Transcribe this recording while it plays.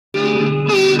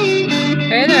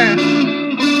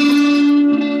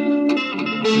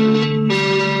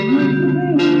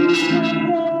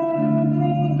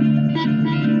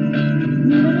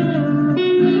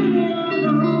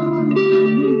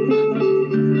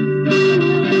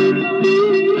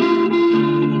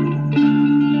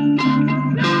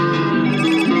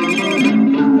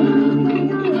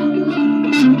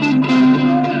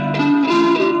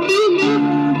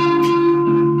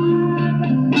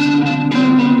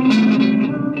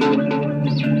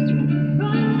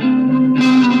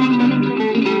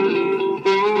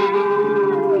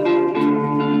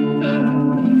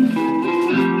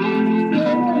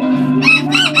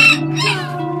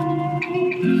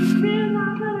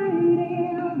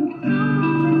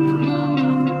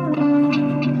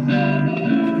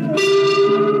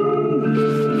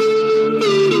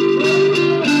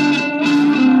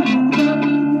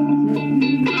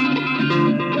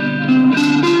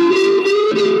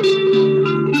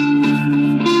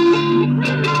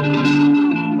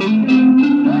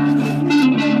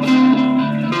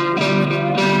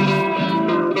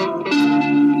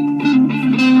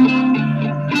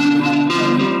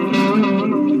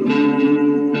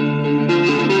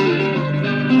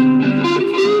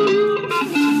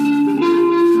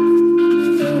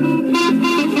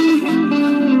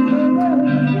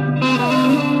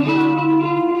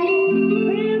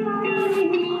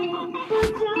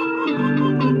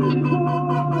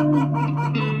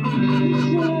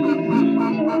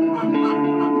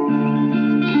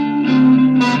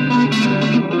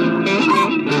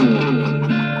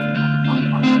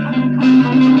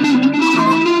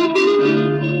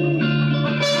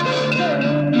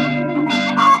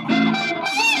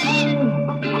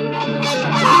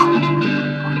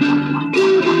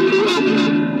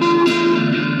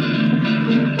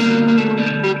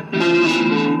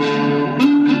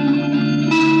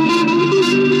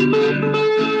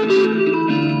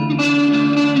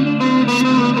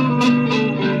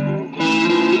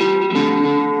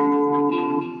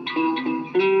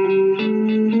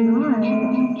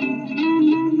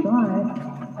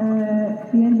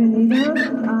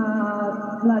bienvenidos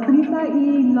a La Trisa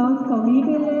y los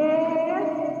Colígenes.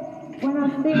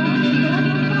 Buenos días.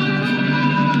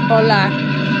 Hola,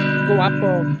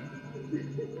 guapo.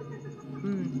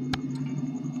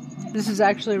 This is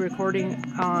actually recording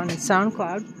on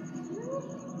SoundCloud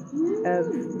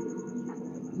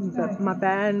of my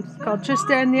band called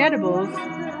Trista and the Edibles.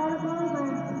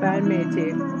 Bandmate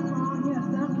came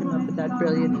up with that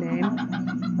brilliant name.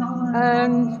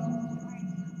 And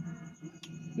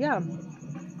yeah,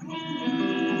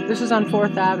 this was on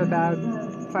 4th Ave about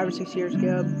 5 or 6 years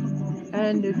ago,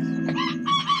 and it's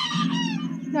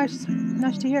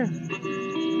nice to hear.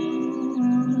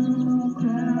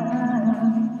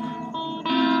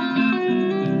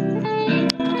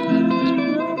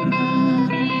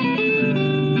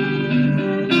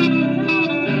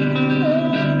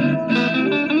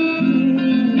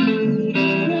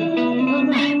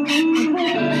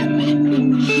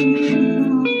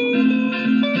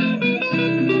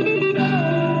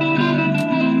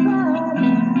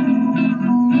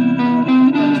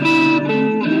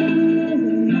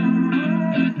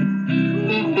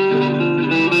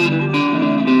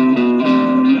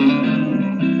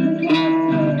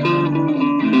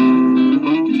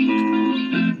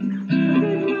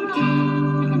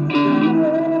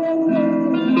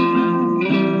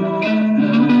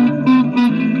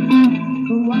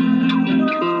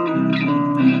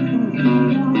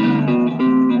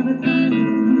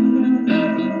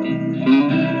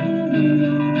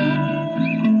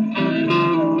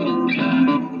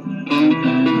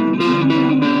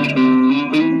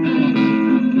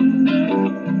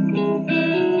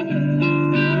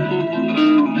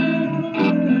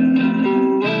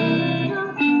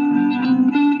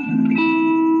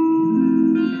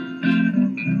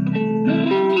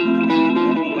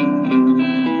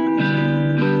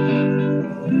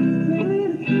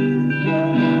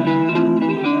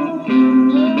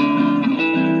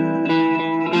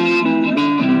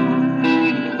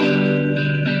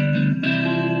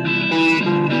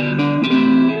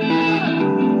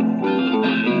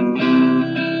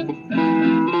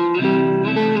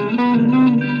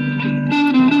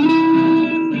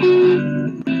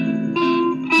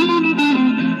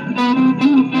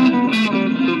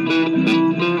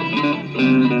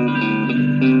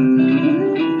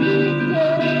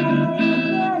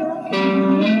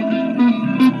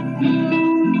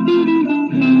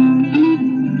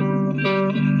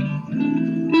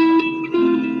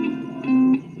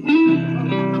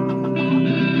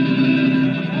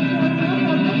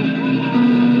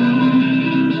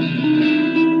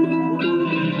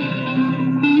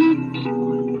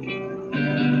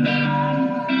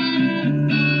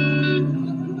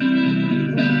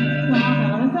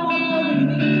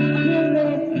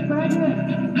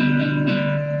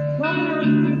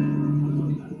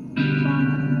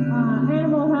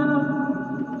 Animal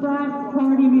House, Frat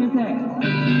Party Music.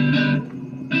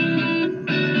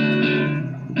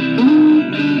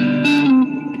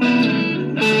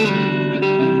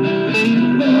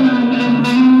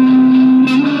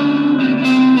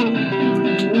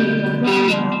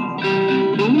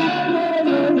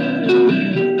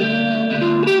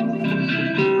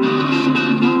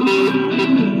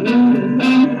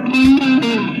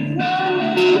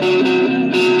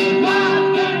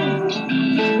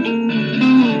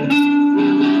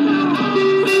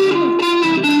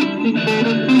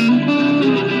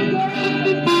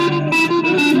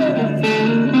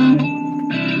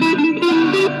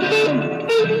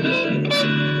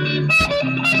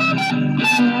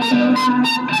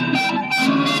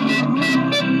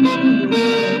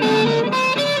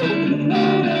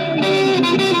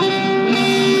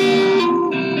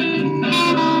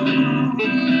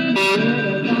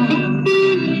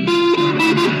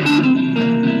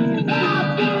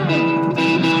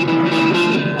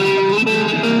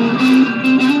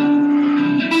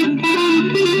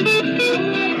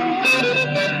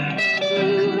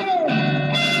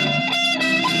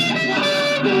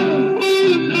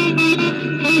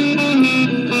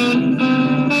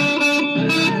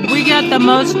 We got the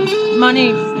most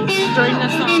money during the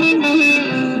song.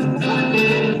 I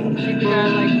think we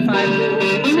got like 5 to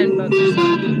 10 bucks or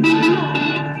something.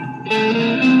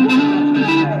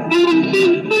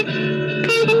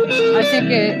 I think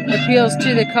it appeals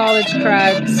to the college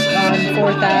crowds on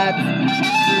 4th Ave.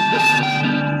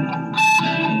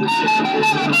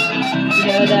 You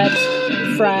know, that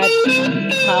frat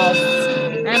house,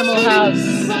 animal house.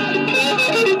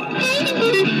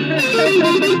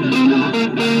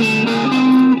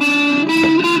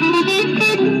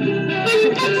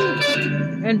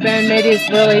 And Bandmate is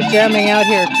really jamming out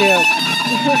here too.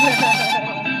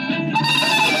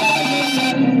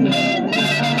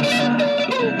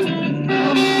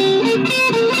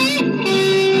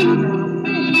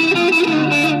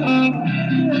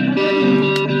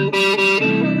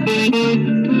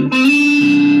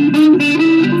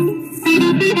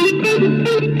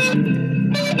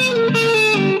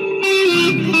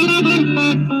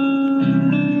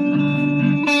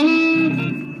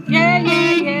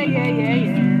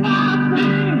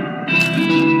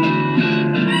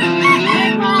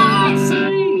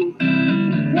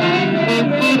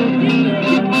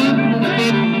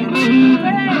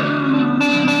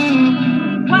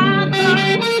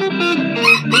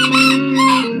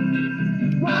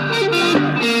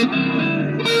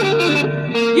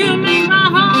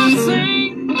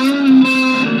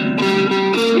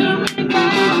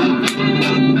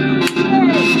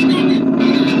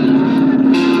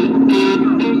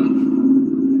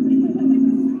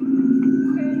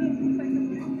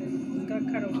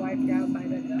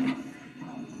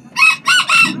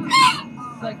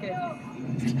 like a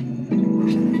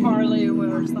Harley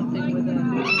or something with the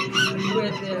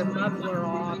muffler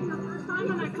off. I'm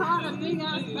gonna call a big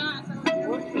ass bat.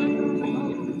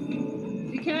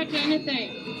 You catch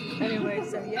anything? Anyway,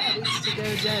 so yeah, we used to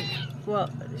go down. Well,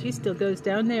 she still goes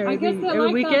down there I guess every, they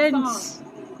every like that weekend. song.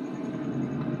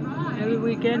 Every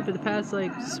weekend for the past,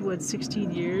 like, what,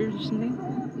 16 years or something?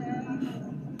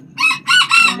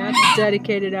 And that's a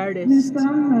dedicated artist.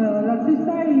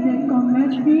 L'artista es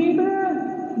comestible.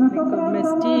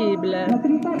 Comestible. La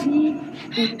actriz y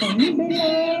disponible.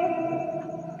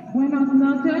 Buenas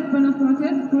noches,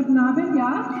 guten Abend,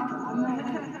 ya.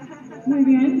 Muy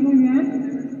bien, muy bien.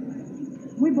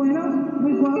 Muy bueno,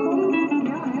 muy guapo.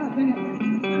 Ya, venga.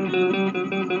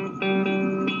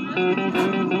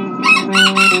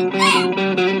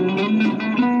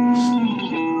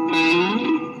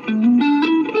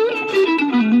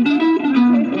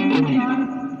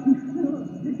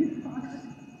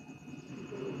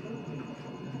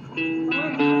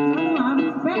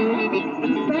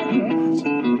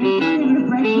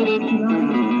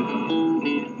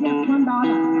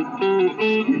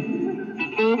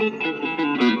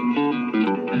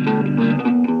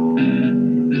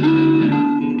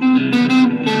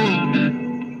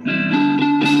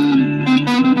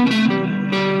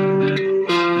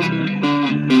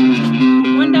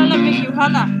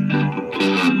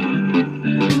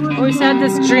 Always had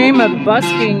this dream of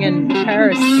busking in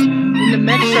Paris, in the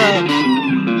metro.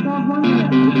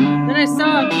 Then I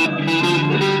saw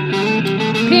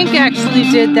Pink actually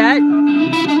did that. I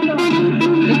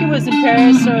think it was in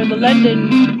Paris or the London.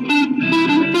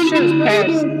 I'm sure it was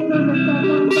Paris.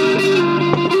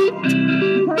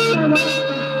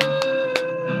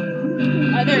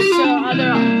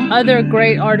 Other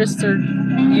great artists are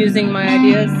using my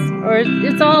ideas, or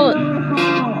it's all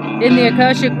in the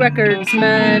Akashic Records,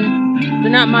 man.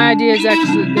 They're not my ideas,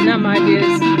 actually. They're not my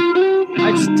ideas.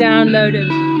 I just downloaded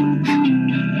them.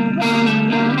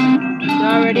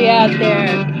 They're already out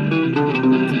there.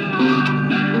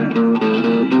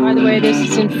 By the way, this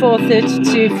is in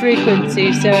 432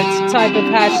 frequency, so it's a type of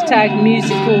hashtag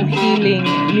musical healing,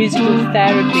 musical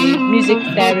therapy, music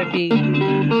therapy.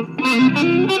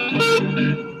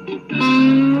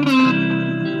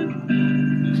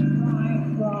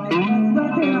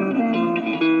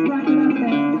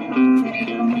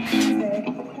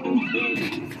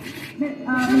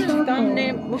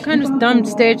 What kind of dumb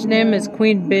stage name is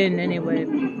Queen Bin anyway?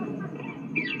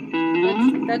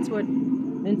 That's what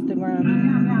Instagram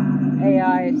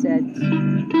AI said.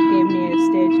 Gave me a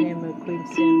stage name of Queen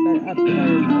Sin, but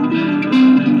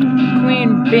Queen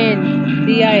Bin,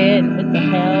 B-I-N. What the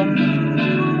hell?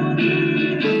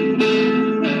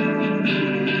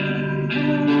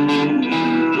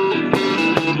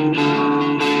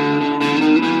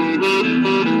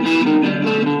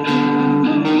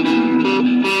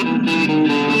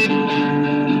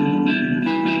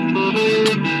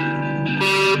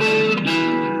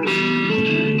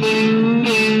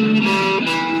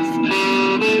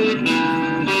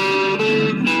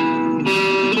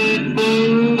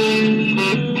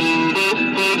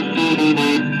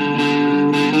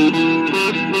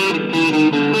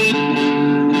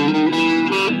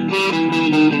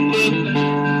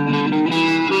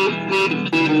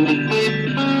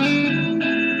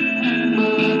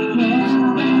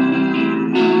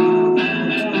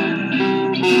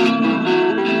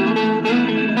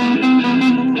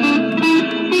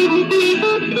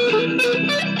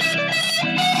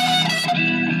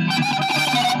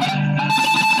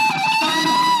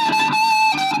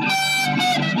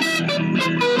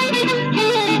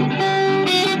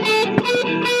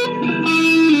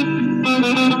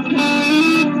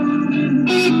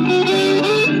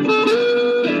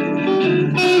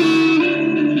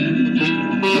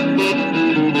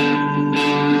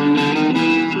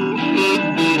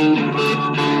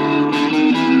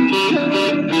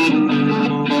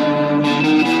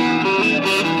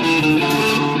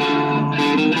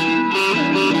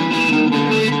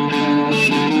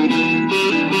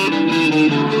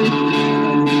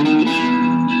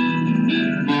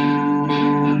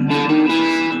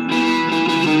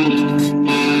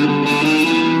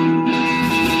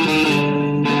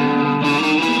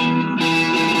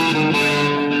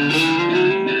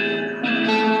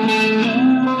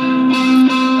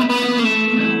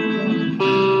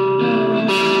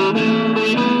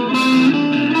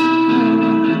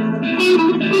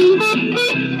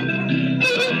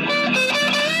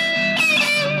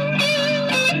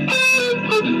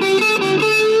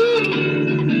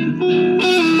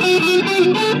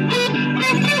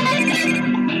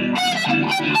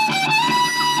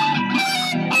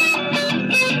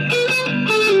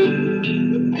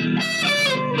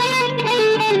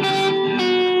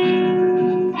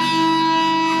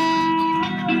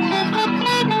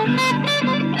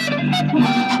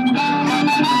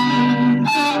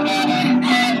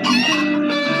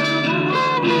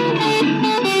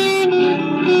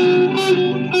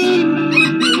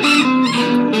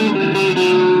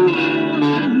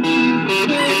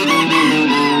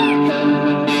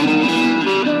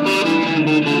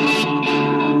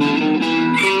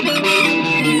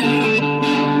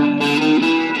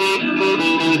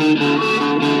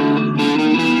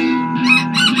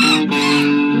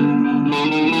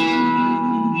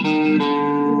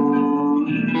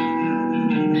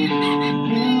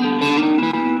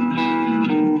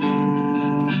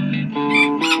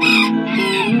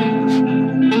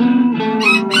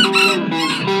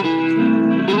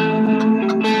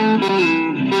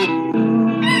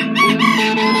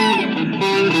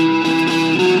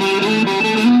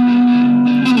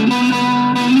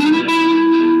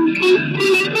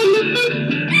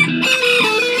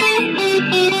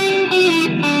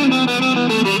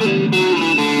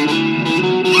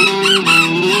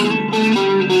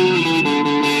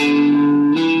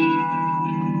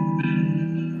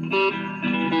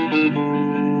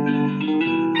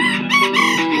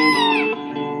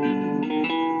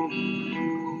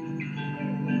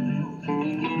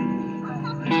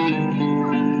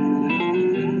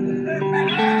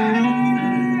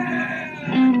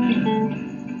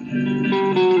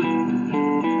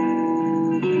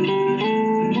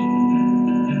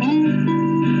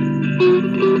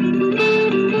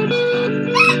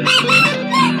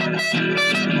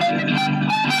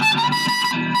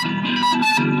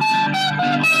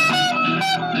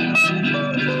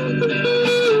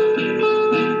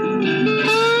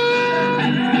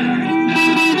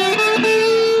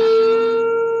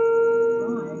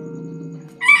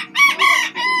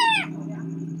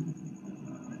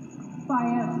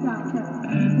 Fire starter.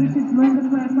 We should learn to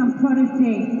play some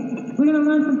Prodigy. We're gonna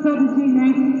learn some Prodigy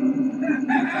next.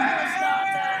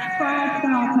 Fire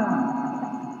starter.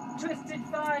 Twisted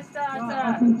fire I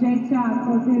starter. think Jay Chat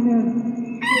will do this.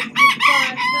 Twisted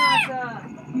fire starter.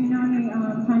 Do you know any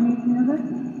Chinese music?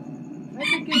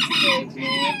 That's a good stage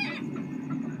name.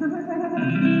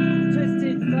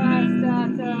 Twisted fire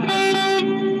starter.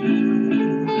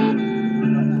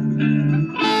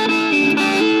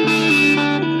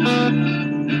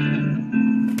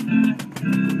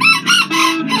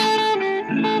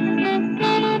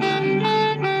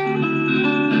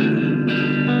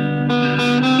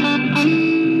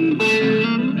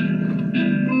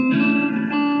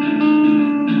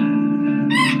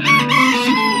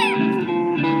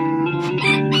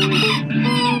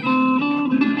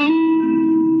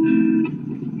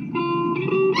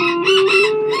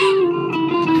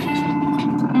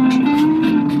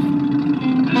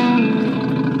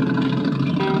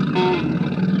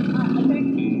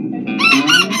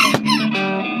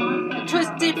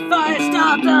 Twisted fire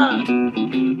starter.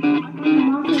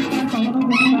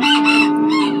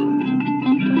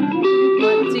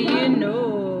 What do you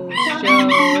know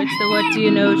show? It's the What Do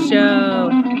You Know show.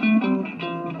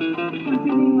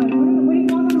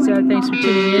 So thanks for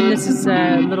tuning in. This is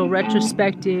a little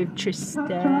retrospective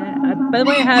Trista. By the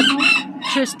way, I have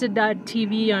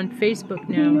Trista.tv on Facebook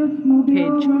now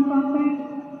page.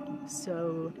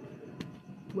 So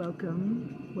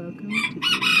welcome to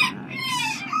that.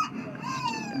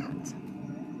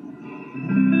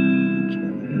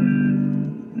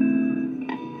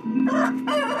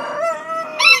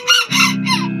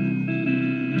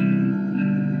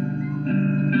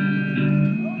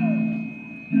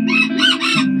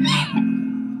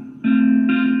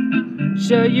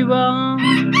 Show you all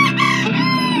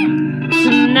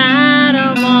tonight.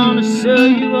 I wanna show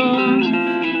you all.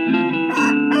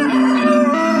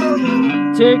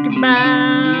 Take it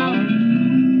back.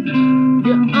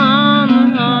 You're on the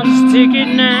hardest ticket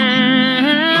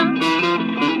now.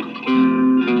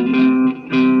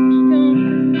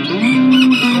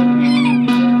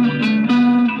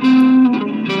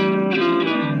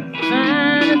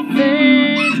 Find the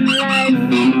things in life.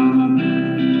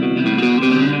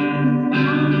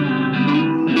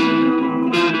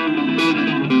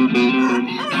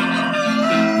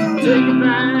 Take it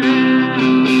back.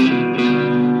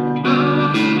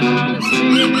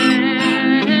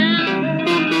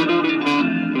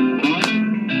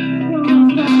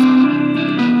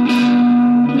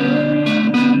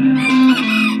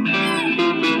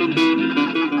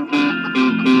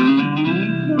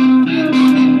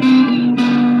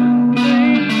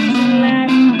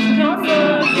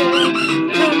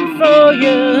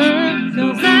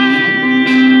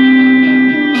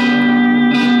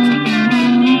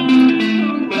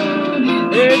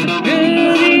 There's a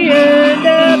beauty and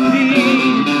a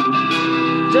peace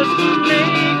just to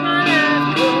make my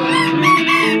life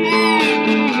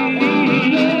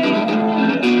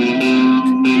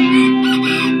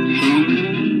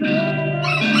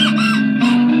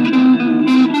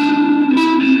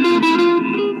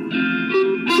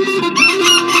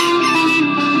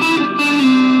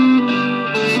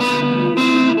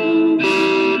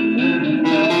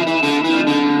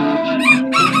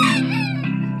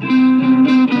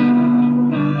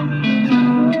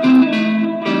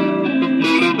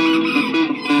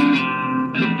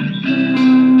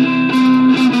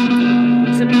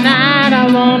Tonight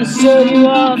I wanna show you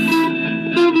off.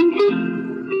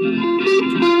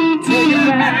 Take it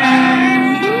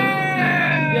back.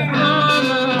 Your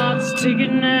arms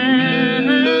ticket now.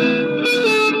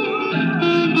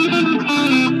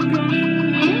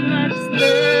 Let's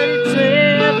let it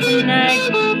trip tonight.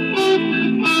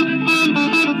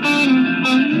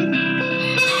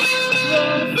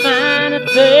 We'll find a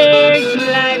thing to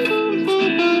life.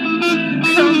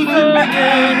 Come for you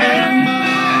now.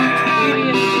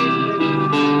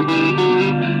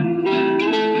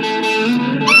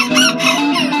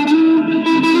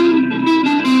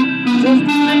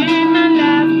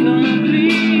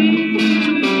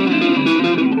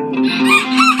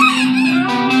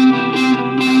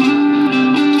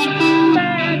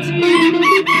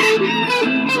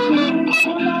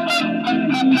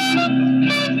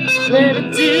 Baby,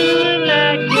 do it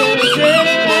like you do.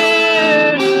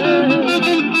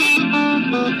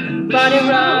 Body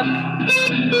rock.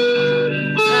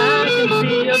 I can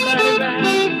feel your body rock.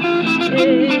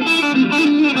 Yeah.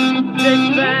 Take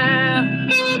back.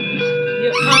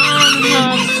 Your arms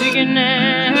are sticking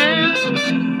out.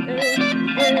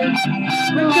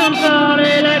 We can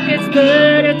party like it's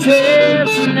 32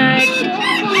 tonight.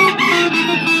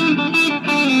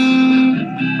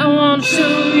 I want to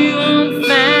show you I'm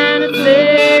fine and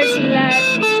things like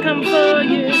come for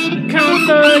you, come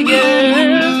for you.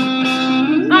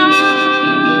 All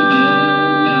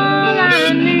I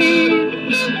need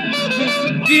is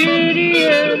beauty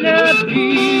and the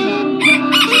beat,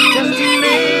 just to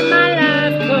make my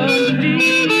life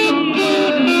complete.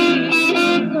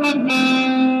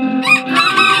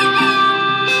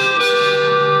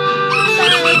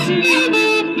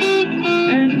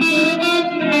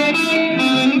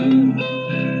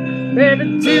 Baby,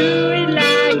 do it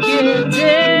like you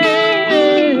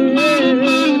did.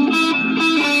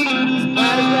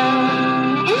 Body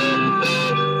rock,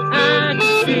 I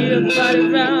can feel body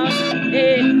rock.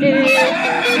 Yeah, yeah.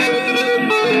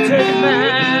 Turn it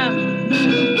back.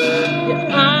 Your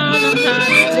arms are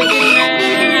hot, take it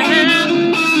now.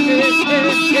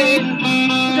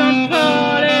 Don't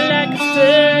party like it's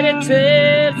 32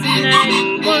 tonight.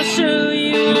 Wanna show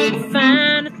you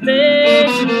fine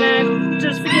things in life.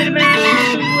 Just forget about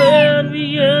the world, we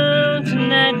young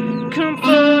tonight. Come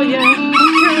for you,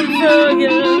 come for you.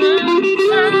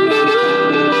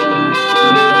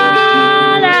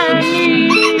 All I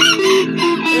need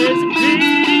is a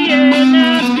beauty and a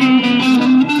beat.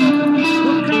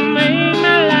 Who can make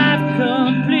my life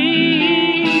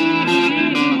complete?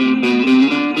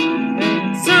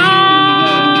 It's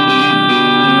all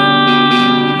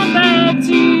about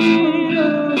you.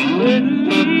 When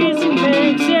the music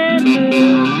makes it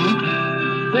move.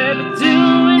 Baby, do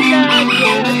it like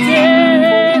you did.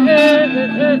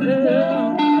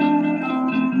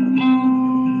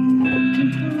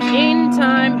 In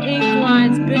time, ink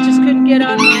lines, bitches couldn't get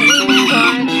on my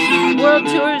incline. World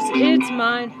tours, it's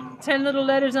mine. 10 little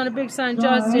letters on a big sign,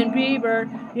 Justin Bieber.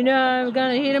 You know I'm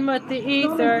gonna hit him with the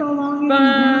ether.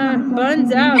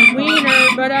 Buns out, wiener,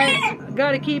 but I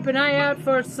gotta keep an eye out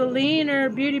for Selena.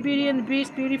 Beauty, Beauty and the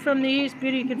Beast, Beauty from the East,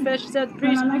 Beauty confessions at the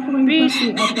priest. Beast,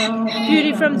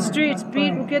 Beauty from the streets,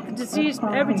 beat will get the deceased.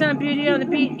 Every time Beauty on the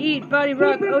beat, eat, body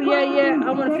rock, oh yeah, yeah. I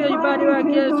wanna feel your body rock,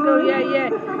 yeah, let's go, yeah, yeah.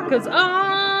 Cause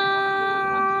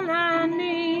all I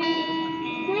need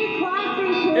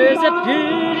is a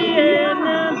beauty and a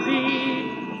beat.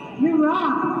 You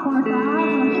rock,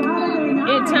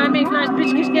 In time, incline,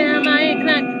 bitch, kiss, get on my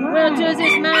incline. Well, just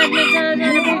this mind, no time,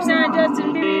 on a big sign,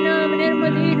 Justin Bieber, you know, I'm hit him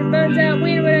with the heater, burns out,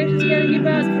 wiener, but I just gotta keep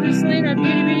us for the Selena.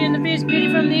 Beauty, Beauty and the Beast, Beauty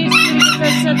from the East, Beauty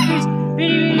confessions at the priest.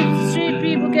 Beauty, Beauty from the street,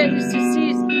 people get used to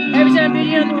seize. Every time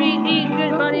Beauty on the beat, eat,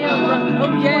 good body up, rock,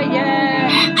 oh yeah, yeah.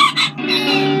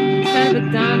 It's kind of a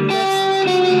dumb,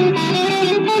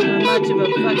 that's not much of a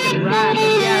fucking rap, if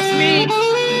you ask me.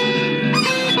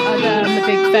 I'm a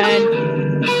big fan.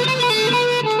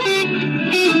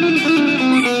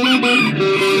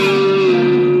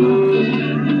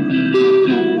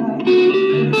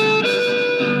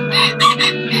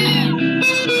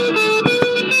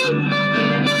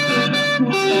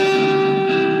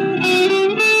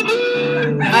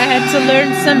 I had to learn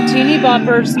some teeny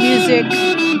boppers music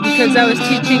because I was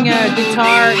teaching a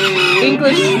guitar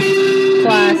English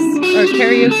class or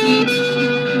karaoke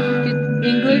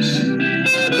English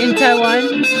in Taiwan,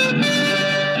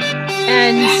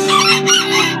 and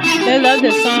they love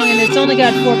this song, and it's only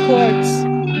got 4 chords.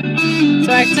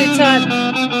 So I actually taught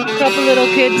a couple little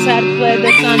kids how to play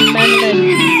this on mandolin.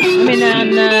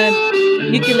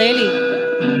 On ukulele.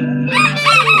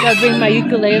 So I bring my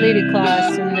ukulele to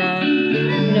class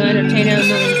and entertain them.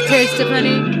 Taste of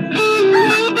honey.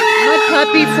 My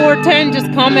puppy 410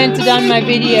 just commented on my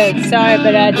video. Sorry,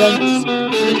 but I don't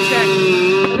check.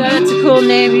 That's a cool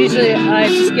name. Usually I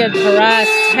just get harassed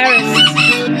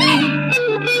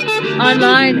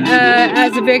online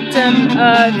as a victim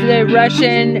of the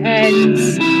Russian and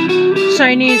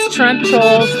Chinese Trump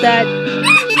trolls that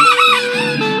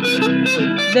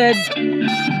the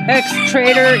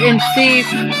ex-traitor and thief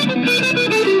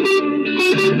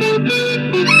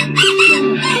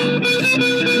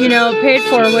paid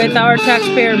for with our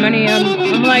taxpayer money.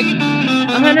 I'm like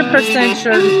 100%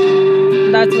 sure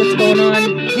that's what's going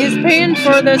on. He's paying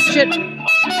for this shit.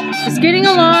 He's getting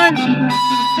along,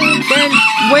 then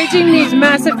waging these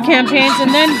massive campaigns,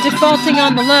 and then defaulting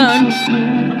on the loan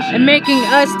and making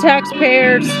us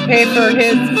taxpayers pay for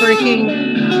his freaking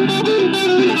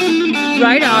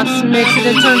write-offs, and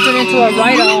turns it into a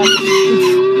write-off.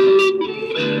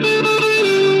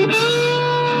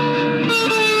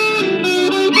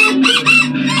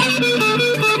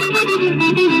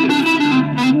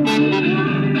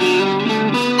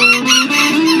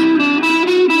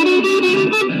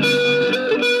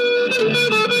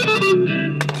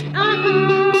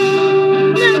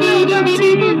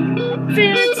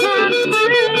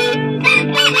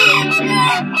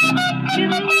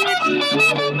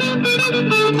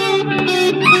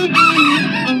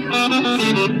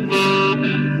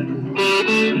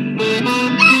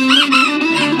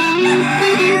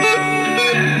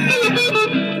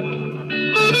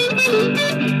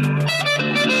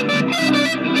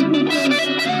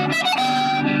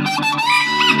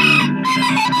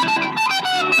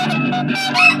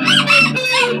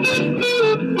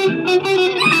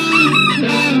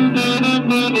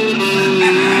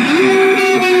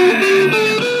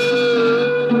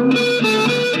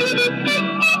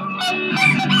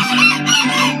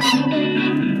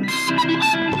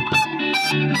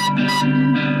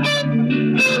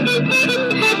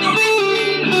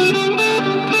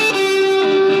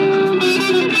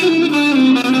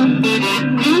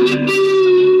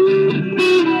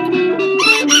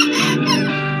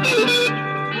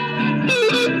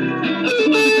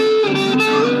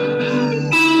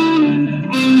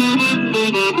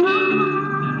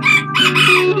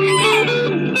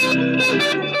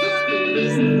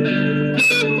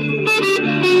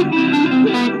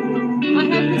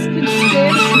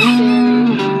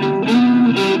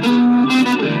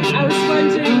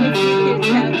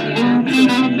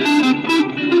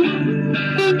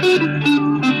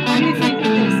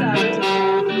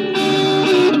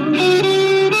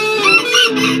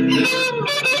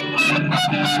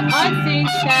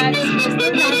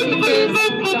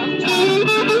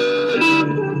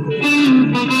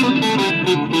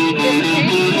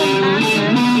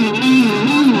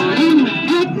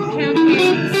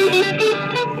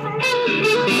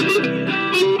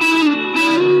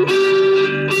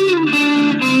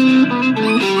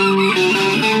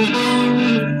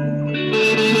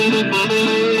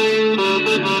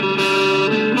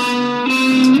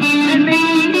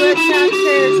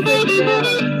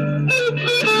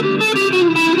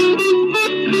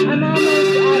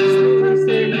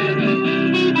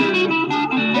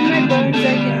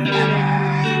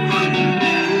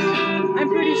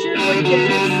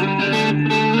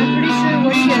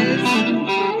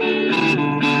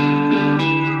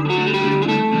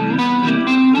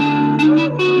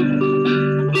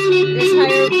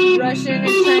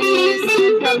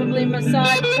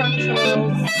 Mossad Trump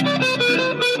trolls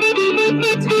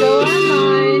to go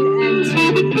online and to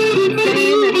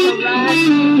defame and harass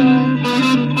people.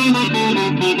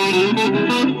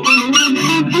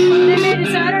 They made it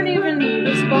so I don't even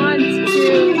respond to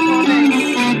comments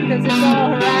because it's all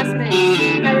harassment.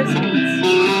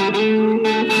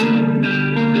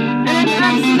 And I'm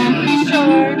absolutely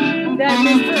sure that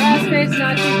Mr. Ass-Face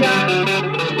Nazi Gun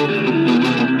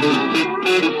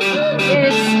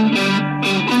is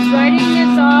writing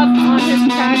this off on his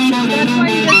taxes. That's why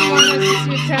he doesn't want us to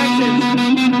see taxes.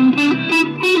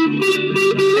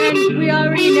 And we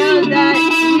already know that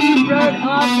he wrote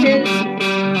off his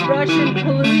Russian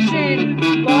collusion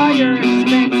lawyer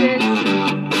expenses.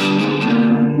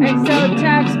 And so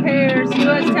taxpayers,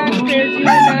 U.S. taxpayers, you and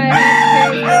I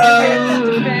have to pay for his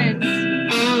defense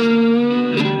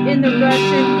in the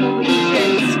Russian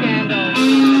collusion scandal.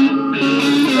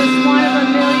 Just one of a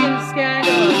million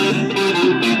scandals.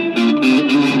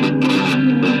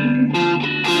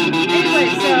 Anyway,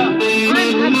 so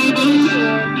I'm absolutely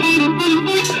sure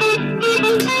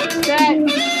that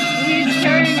he's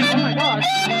carrying, oh my gosh.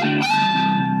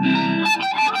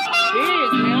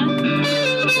 Jeez, man.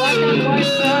 Black on white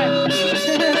crime.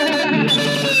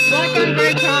 Black on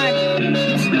great crime.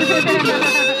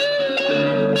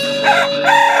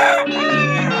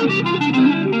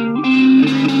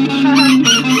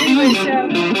 Anyway, so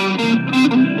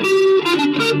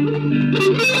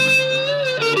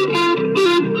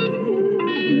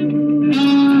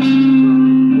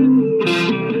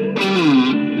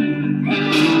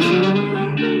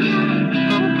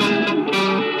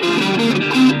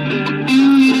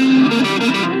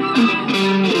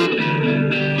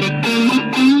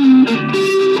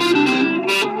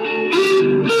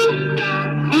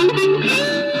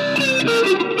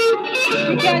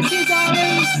because he's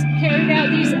always carried out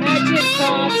these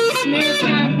agit-prop smear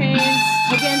campaigns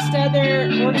against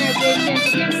other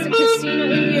organizations, against the casino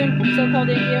Indian, so-called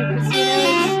Indian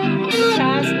casinos in the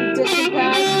past, in the distant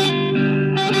past.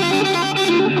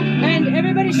 And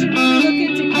everybody should really look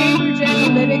into Cambridge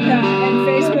Analytica and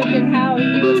Facebook and how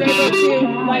he was able to,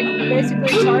 like,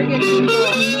 basically target people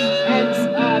and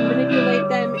manipulate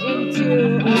them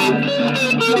into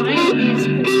buying these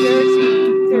conspiracy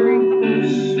theory.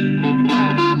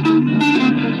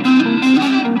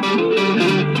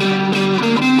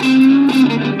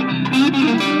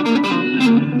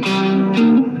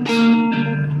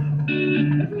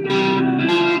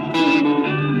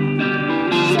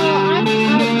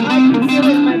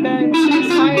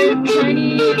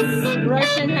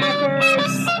 Russian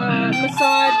hackers,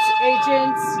 Mossad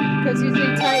agents, because he's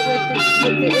in tight with the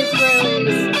with the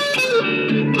Israelis.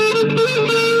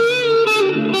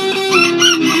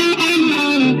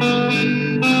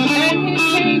 And he's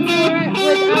paying for it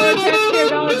with our taxpayer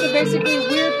dollars, so basically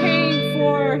we're paying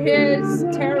for his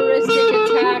terroristic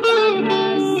attack on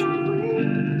us.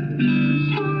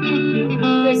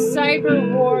 The cyber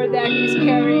war that he's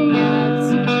carrying out.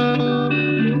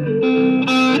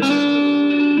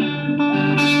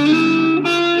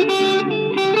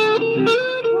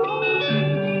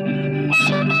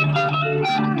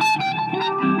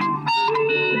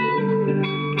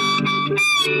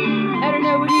 I don't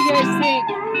know, what do you guys think?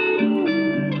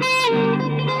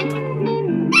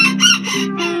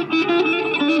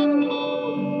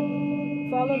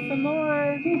 Follow for more.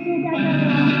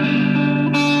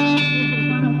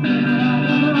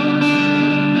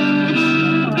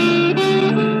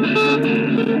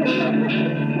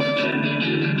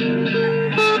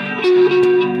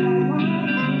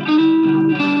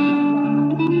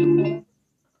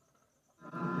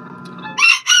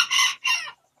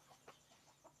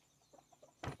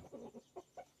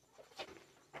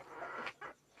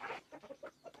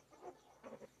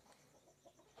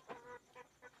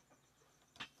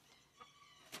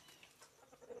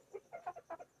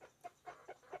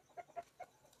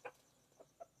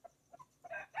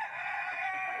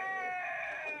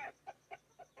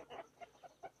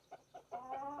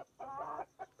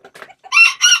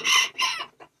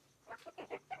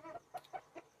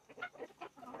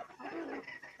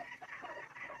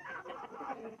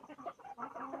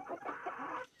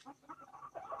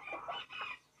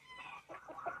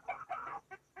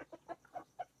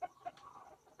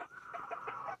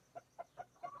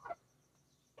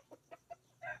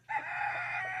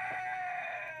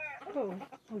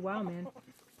 Oh, wow, man.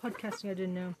 Podcasting, I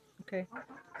didn't know. Okay.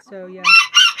 So, yeah.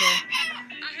 Okay.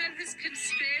 I have this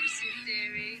conspiracy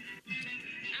theory.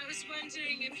 I was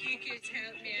wondering if you could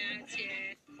help me out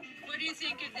here. What do you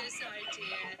think of this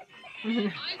idea?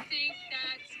 I think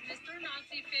that Mr.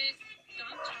 Nazi Face,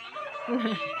 Donald Trump,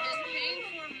 is paying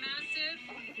for massive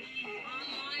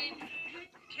online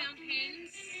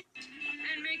campaigns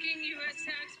and making U.S.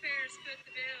 taxpayers foot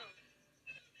the bill.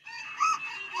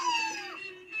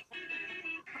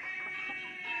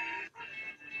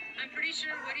 I'm pretty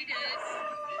sure what he does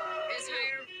is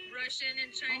hire Russian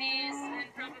and Chinese and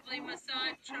probably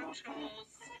Mossad Trump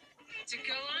trolls to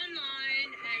go online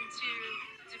and to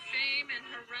defame and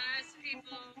harass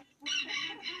people.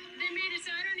 They made it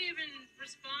so I don't even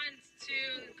respond to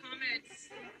comments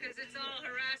because it's all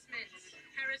harassment.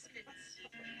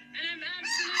 And I'm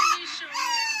absolutely sure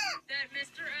that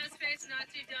Mr. S-Face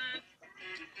Nazi Dump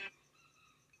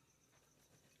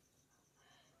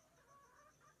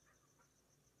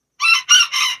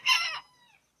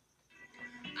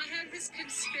I have this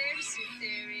conspiracy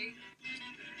theory.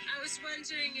 I was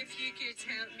wondering if you could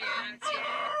help me out here.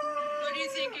 What do you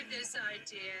think of this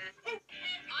idea?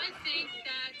 I think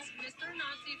that Mr.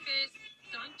 Nazi Face,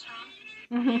 Donald Trump,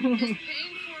 is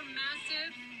paying for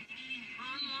massive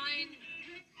online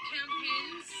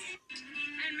campaigns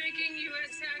and making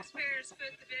U.S. taxpayers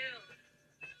foot the bill.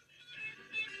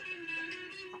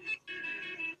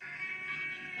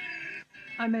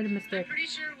 I made a mistake. I'm pretty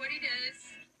sure what he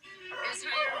does is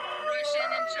hire Russian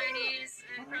and Chinese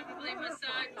and probably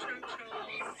Mossad Trump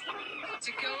trolls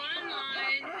to go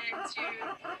online and to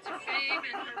defame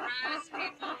and harass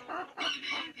people.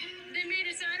 They made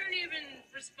it so I don't even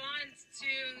respond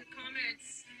to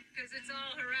comments because it's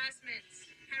all harassment.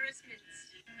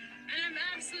 And I'm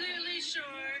absolutely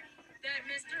sure that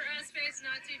Mr. S-Face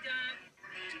Nazi Dump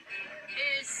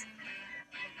is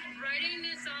writing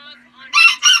this off on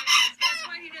his taxes. That's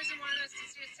why he doesn't want us to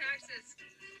see his taxes.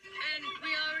 And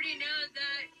we already know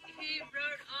that he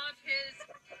wrote off his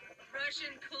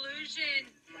Russian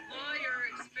collusion lawyer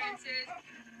expenses.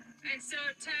 And so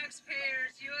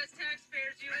taxpayers, U.S.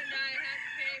 taxpayers, you and I had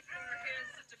to pay for his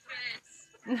defense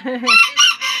in the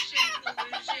Russian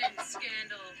collusion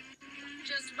scandal.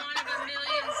 Just one of a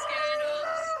million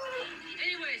scandals.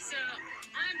 Anyway, so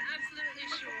I'm absolutely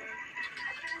sure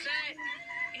that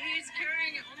he's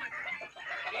carrying, oh my God,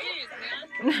 jeez, man.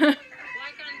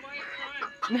 Black on white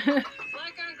crime.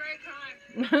 Black on gray crime.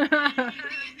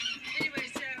 Anyway,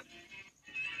 so,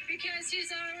 because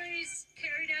he's always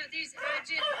carried out these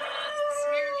agent-bought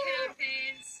smear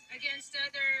campaigns against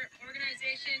other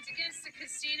organizations, against the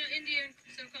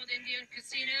so-called Indian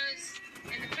casinos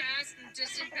in the past, in the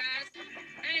distant past.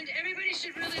 And everybody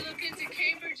should really look into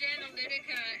Cambridge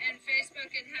Analytica and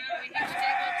Facebook and how he was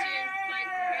able to,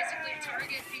 basically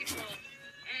target people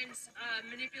and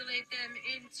manipulate them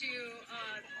into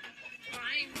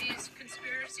buying these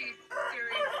conspiracy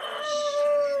theory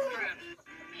crap.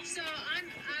 So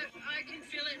I can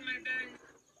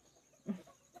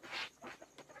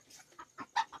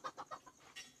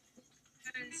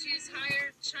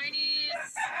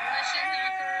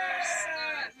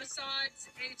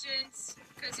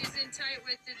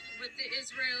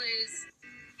Israelis.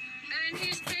 And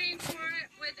he's paying for it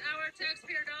with our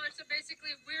taxpayer dollars. So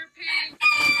basically, we're paying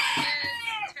for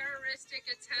his terroristic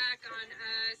attack on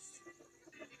us.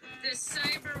 The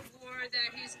cyber war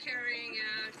that he's carrying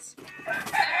out. I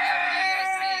don't know, what do you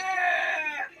guys think?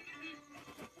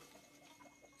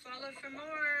 Follow for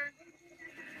more.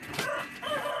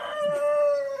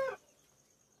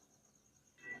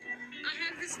 I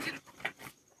have this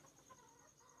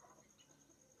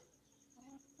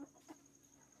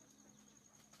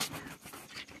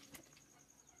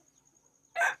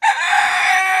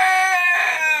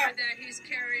that he's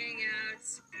carrying out.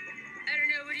 I don't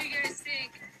know, what do you guys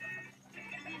think?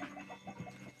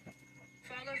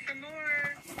 Follow for more.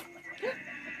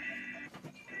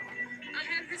 I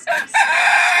have this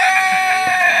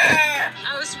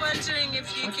I was wondering if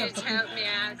you could help me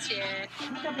out here.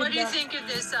 What do you think of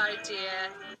this idea?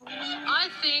 I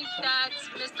think that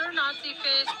Mr. Nazi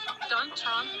face Donald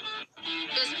Trump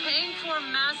is paying for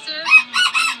massive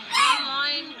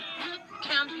online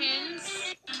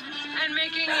campaigns and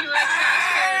making U.S.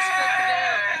 taxpayers foot the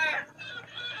bill.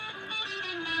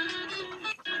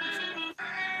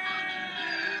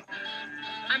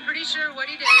 I'm pretty sure what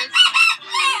he does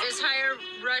is hire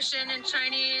Russian and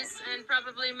Chinese and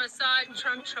probably Mossad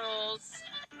Trump trolls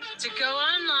to go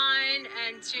online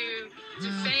and to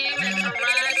defame and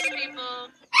harass people.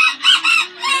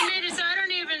 Notice I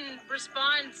don't even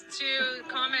respond to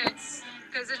comments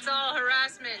because it's all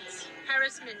harassment.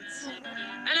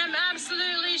 And I'm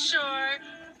absolutely sure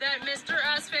that Mr.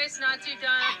 Ass-Face Nazi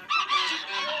Dump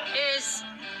is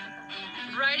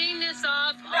writing this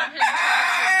off on his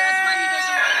taxes. That's why he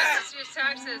doesn't want us to see his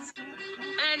taxes.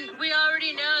 And we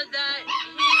already know that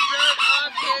he wrote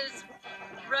off his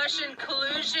Russian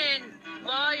collusion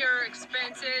lawyer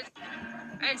expenses.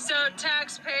 And so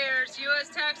taxpayers, U.S.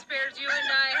 taxpayers, you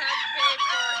and I had to pay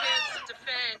for his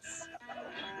defense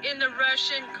in the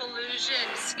Russian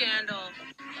collusion scandal.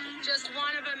 Just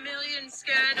one of a million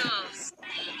scandals.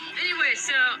 Anyway,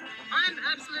 so I'm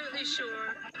absolutely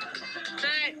sure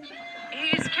that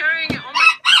he's carrying, oh my,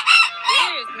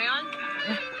 jeez, man.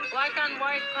 Black on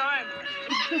white crime.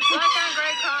 Black on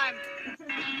gray crime.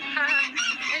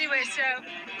 Anyway, so,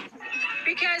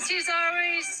 because he's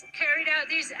always carried out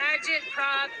these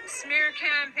agitprop smear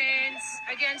campaigns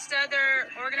against other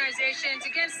organizations,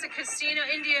 against the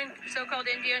so-called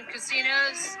Indian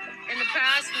casinos in the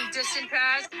past, in the distant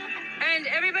past. And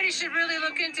everybody should really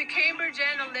look into Cambridge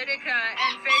Analytica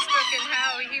and Facebook and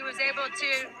how he was able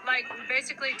to, like,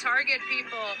 basically target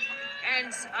people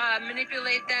and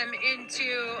manipulate them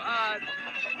into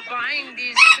buying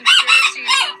these conspiracy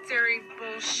theory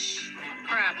bullshit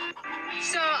crap.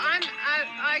 So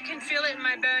I can feel it in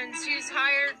my bones. He's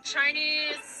hired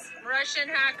Chinese, Russian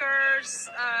hackers,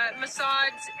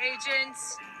 Mossad's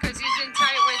agents, because he's in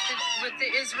tight with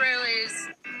the Israelis.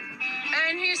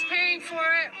 And he's paying for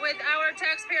it with our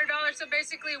taxpayer dollars. So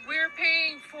basically, we're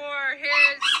paying for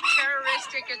his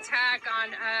terroristic attack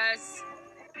on us.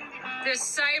 The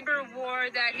cyber war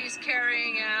that he's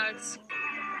carrying out.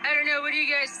 I don't know, what do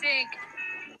you guys think?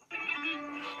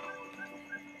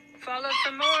 Follow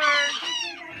for more.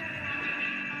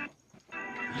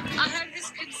 I have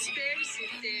this conspiracy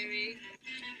theory.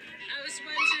 I was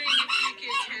wondering if you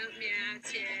could help me out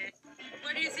here.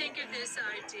 What do you think of this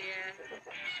idea?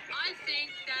 I think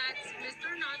that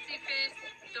Mr. Nazi face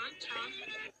Donald Trump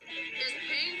is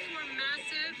paying for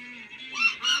massive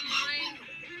online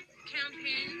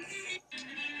campaigns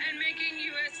and making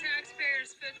U.S.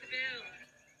 taxpayers foot the bill.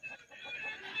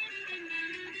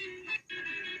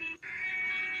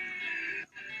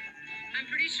 I'm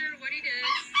pretty sure what he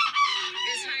does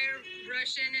is hire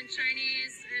Russian and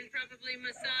Chinese and probably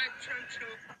Mossad Trump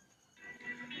troll.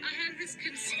 I have this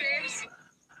conspiracy.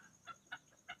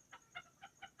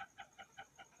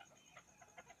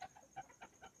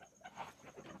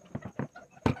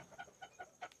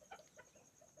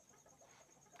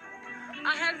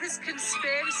 I have this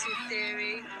conspiracy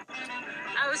theory.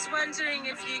 I was wondering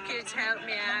if you could help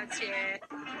me out here.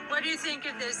 What do you think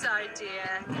of this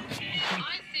idea?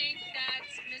 I think that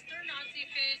Mr. Nazi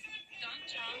face Donald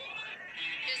Trump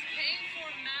is paying for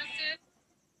massive.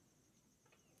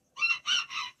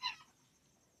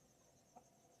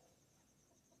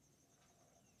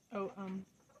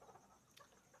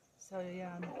 So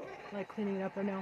yeah, I'm like cleaning it up right now.